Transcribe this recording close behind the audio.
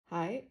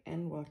Hi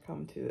and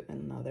welcome to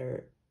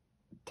another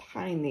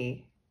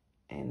tiny,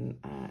 and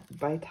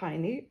by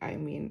tiny I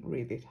mean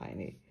really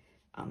tiny,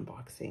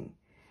 unboxing.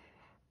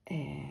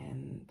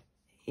 And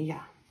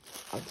yeah,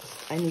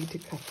 I need to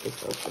cut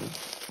this open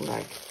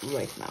like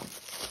right now.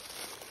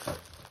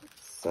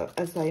 So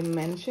as I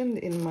mentioned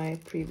in my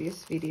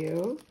previous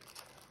video,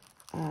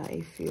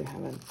 if you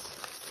haven't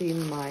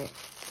seen my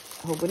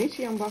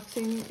Hobonichi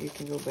unboxing, you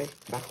can go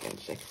back and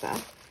check that.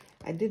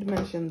 I did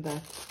mention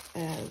that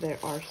there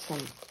are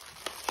some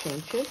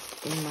changes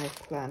in my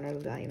planner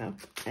lineup,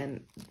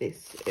 and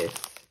this is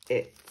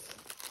it.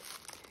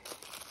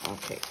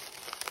 Okay.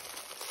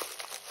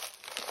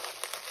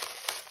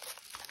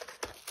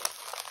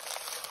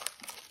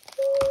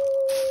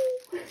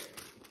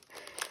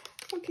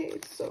 Okay,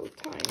 it's so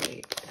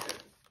tiny.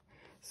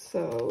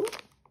 So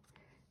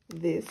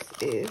this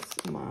is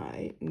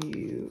my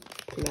new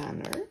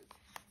planner.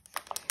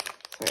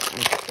 Sorry,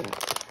 I'm just gonna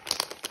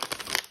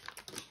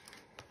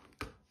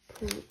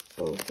pull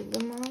both of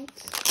them out.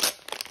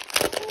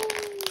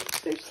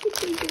 There's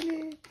stickers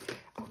in it.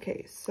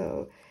 Okay,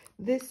 so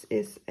this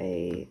is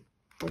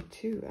or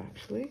two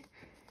actually.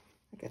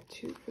 I got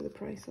two for the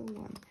price of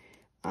one.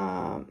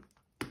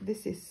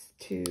 This is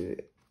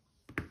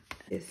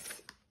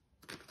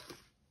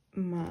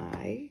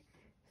my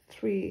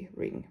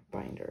 3-ring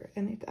binder,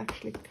 and it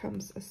actually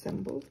comes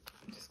assembled.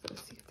 I'm just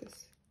gonna see if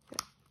this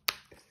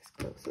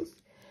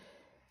closes.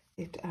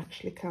 It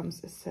actually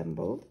comes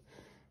assembled,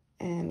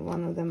 and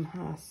one of them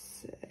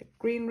has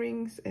green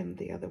rings and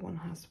the other one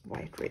has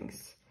white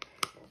rings.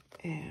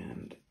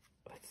 And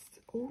let's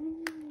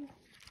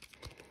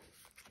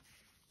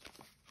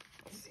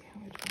see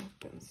how it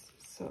opens.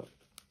 So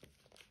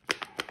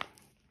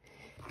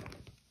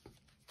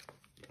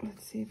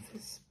let's see if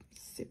this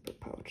zipper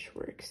pouch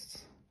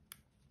works.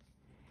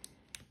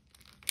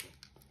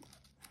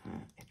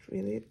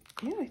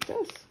 Yeah, it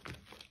does.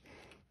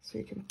 So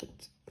you can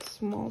put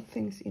small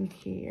things in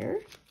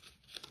here.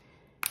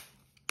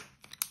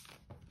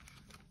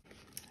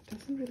 It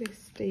doesn't really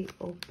stay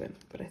open,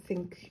 but I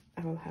think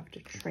I will have to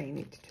train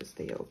it to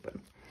stay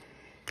open.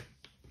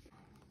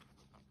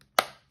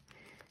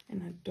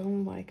 And I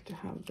don't like to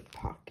have the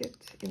pocket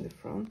in the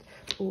front.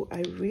 Oh,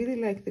 I really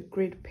like the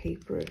grid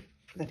paper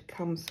that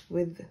comes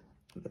with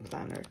the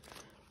planner,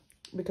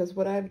 because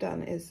what I've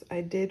done is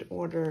I did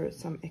order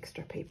some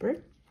extra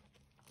paper.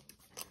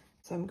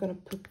 So I'm gonna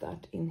put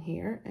that in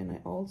here, and I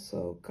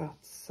also got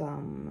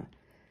some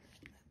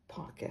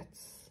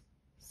pockets.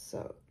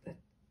 So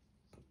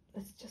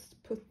let's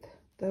just put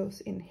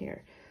those in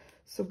here.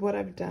 So what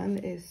I've done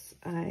is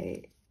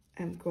I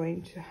am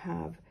going to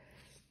have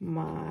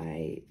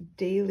my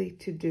daily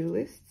to-do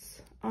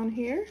lists on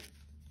here.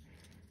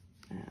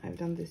 I've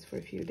done this for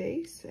a few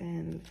days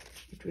and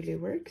it really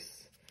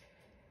works.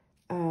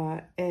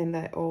 And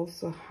I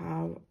also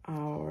have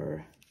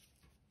our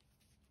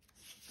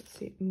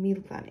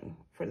meal planning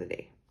for the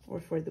day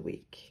or for the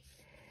week.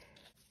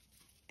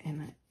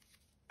 And I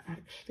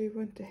actually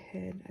went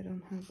ahead, I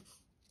don't have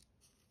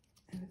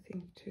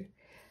anything to,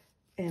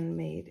 and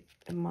made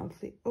a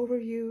monthly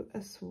overview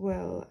as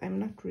well. I'm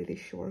not really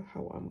sure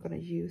how I'm gonna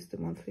use the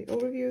monthly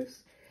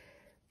overviews,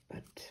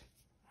 but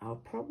I'll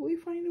probably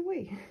find a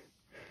way.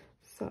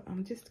 So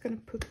I'm just gonna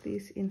put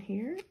these in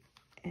here,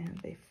 and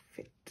they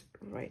fit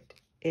right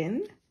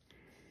in.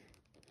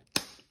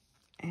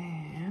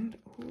 And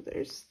oh,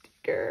 there's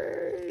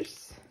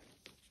stickers.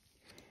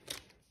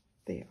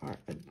 They are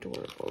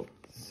adorable.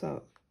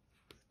 So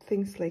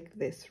things like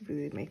this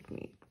really make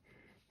me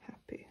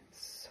happy.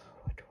 So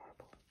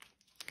adorable.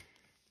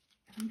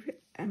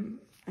 And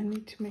I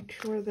need to make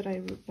sure that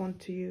I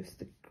want to use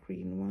the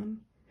green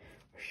one,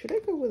 or should I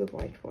go with the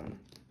white one?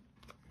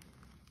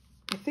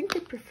 I think I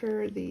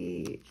prefer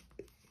the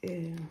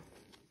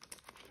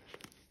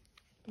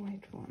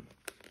white one.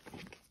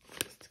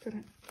 Just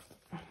gonna.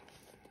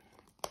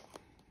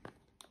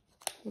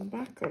 The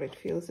back of it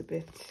feels a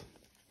bit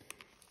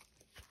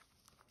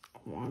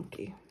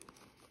wonky.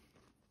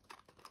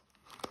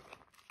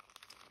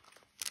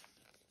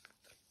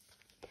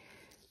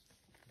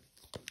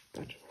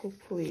 But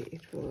hopefully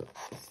it will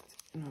just,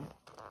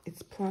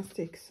 it's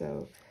plastic,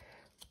 so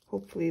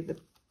hopefully the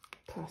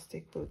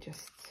plastic will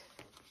just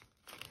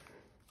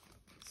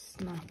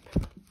snap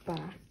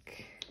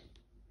back.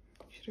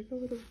 Should I go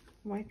with the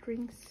white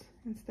rings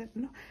instead?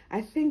 No,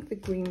 I think the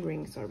green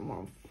rings are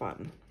more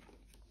fun.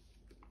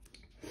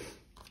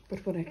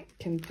 But what I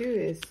can do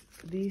is,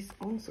 these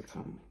also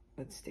come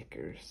with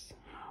stickers.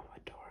 How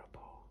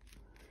adorable.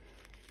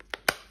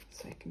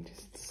 So I can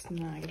just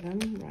snag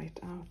them right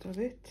out of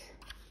it.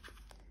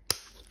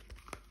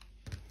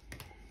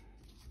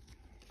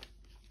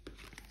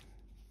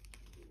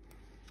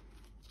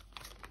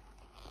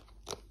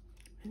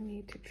 I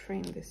need to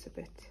train this a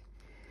bit.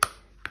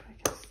 I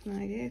can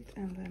snag it,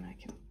 and then I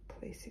can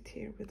place it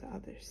here with the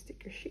other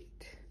sticker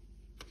sheet.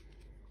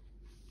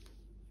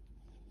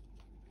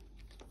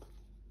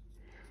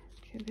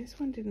 Okay, this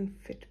one didn't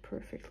fit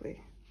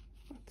perfectly.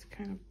 That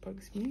kind of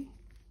bugs me.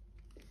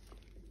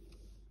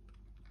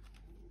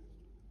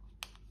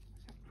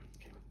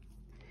 Okay.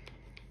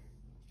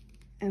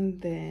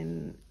 And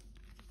then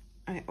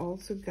I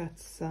also got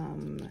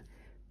some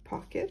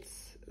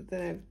pockets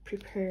that I've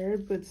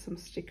prepared with some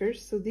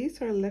stickers. So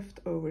these are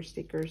leftover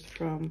stickers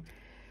from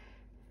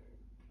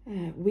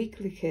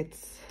weekly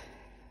kits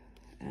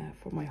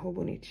for my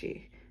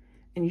Hobonichi.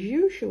 And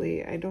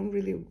usually I don't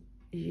really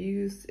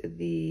use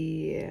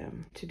the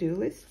to-do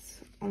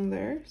lists on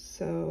there,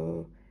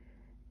 so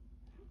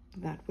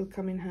that will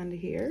come in handy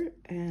here.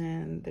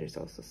 And there's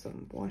also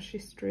some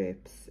washi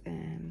strips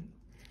and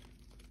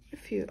a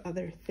few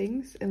other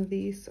things, and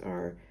these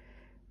are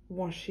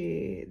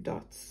washi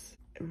dots.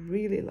 I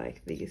really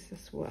like these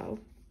as well,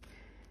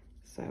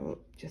 so I will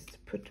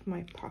just put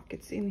my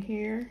pockets in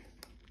here,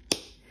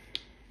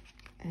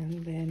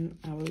 and then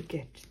I will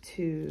get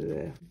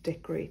to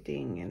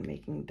decorating and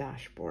making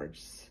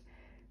dashboards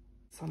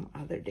some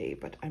other day.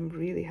 But I'm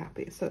really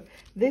happy. So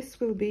this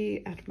will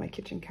be at my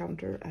kitchen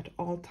counter at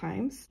all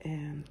times.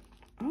 And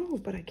oh,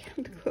 but I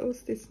can't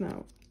close this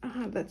now.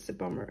 That's a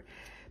bummer,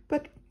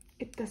 but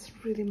it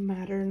doesn't really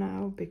matter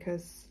now,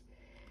 because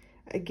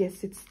I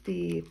guess it's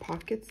the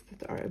pockets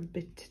that are a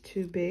bit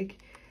too big.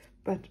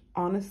 But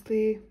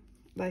honestly,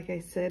 like I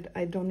said,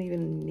 I don't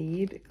even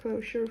need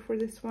closure for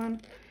this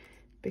one,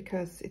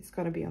 because it's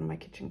gonna be on my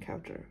kitchen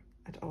counter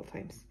at all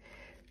times.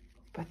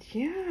 But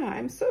yeah,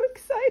 I'm so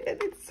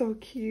excited. It's so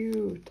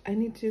cute. I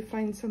need to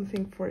find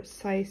something for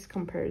size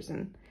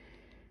comparison.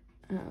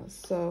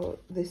 So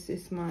this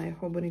is my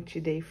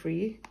Hobonichi Day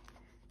Free,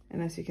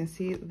 and as you can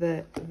see,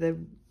 the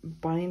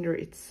binder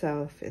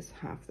itself is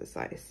half the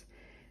size,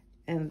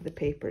 and the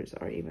papers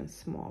are even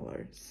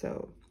smaller.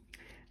 So I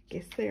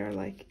guess they are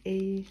like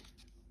A8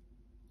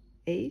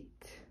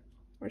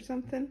 or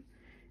something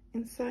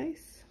in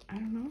size. I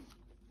don't know.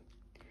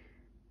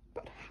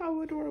 But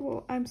how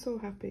adorable. I'm so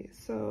happy.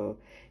 So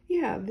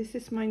yeah, this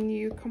is my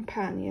new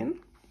companion.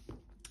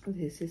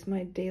 This is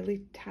my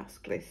daily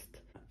task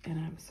list, and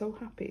I'm so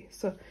happy.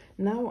 So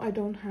now I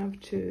don't have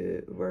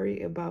to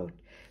worry about,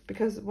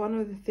 because one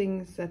of the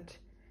things that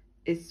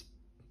is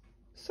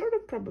sort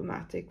of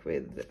problematic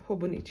with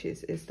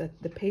Hobonichis is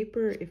that the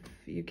paper, if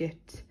you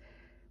get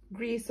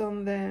grease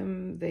on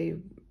them,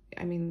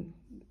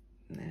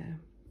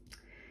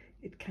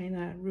 it kind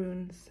of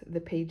ruins the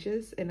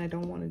pages, and I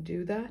don't want to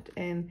do that.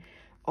 And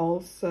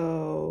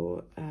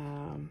also,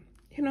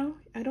 you know,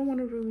 I don't want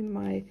to ruin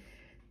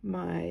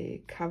my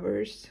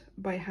covers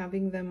by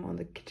having them on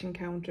the kitchen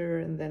counter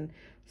and then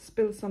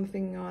spill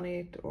something on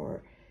it,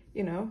 or,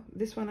 you know,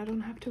 this one I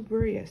don't have to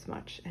worry as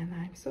much, and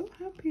I'm so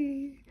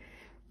happy.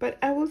 But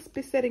I will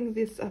be setting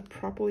this up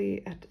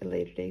properly at a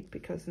later date,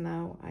 because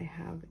now I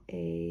have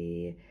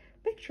a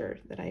lecture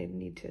that I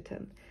need to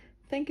attend.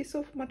 Thank you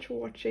so much for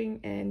watching,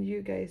 and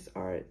you guys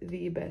are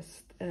the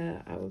best.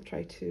 I will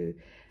try to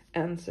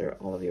answer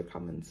all of your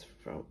comments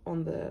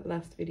on the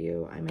last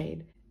video I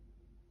made.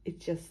 It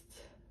just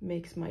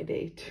makes my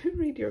day to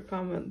read your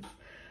comments.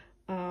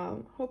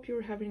 Hope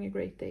you're having a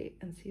great day,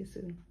 and see you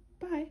soon.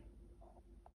 Bye!